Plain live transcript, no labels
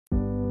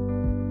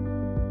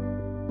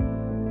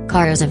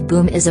Cars of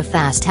Boom is a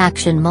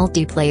fast-action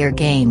multiplayer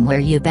game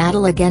where you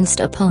battle against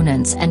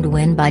opponents and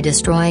win by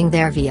destroying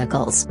their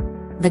vehicles.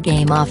 The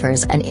game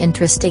offers an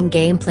interesting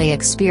gameplay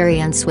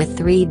experience with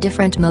 3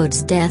 different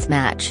modes: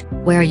 Deathmatch,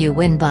 where you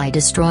win by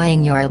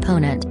destroying your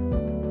opponent;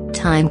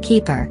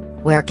 Timekeeper,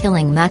 where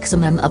killing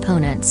maximum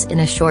opponents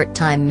in a short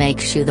time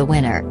makes you the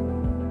winner;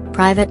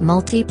 Private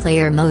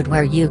multiplayer mode,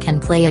 where you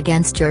can play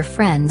against your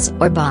friends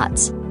or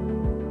bots.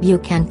 You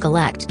can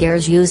collect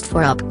gears used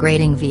for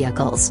upgrading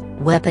vehicles,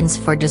 weapons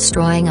for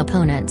destroying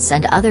opponents,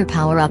 and other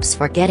power-ups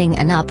for getting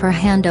an upper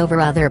hand over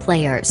other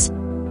players.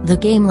 The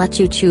game lets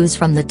you choose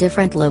from the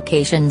different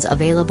locations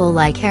available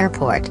like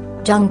airport,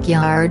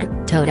 junkyard,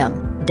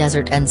 totem,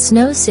 desert and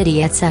snow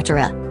city,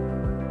 etc.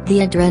 The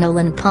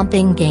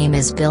adrenaline-pumping game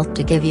is built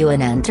to give you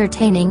an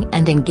entertaining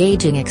and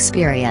engaging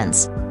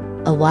experience.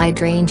 A wide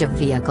range of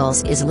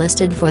vehicles is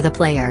listed for the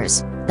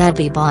players, that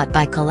be bought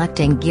by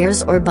collecting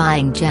gears or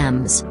buying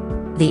gems.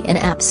 The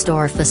in-app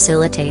store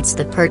facilitates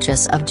the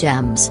purchase of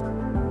gems.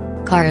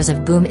 Cars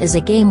of Boom is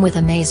a game with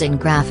amazing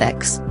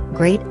graphics,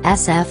 great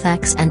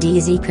SFX and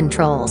easy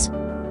controls.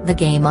 The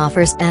game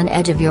offers an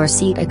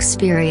edge-of-your-seat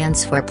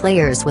experience for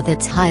players with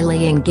its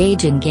highly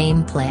engaging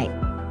gameplay.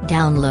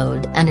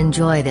 Download and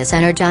enjoy this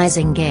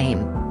energizing game.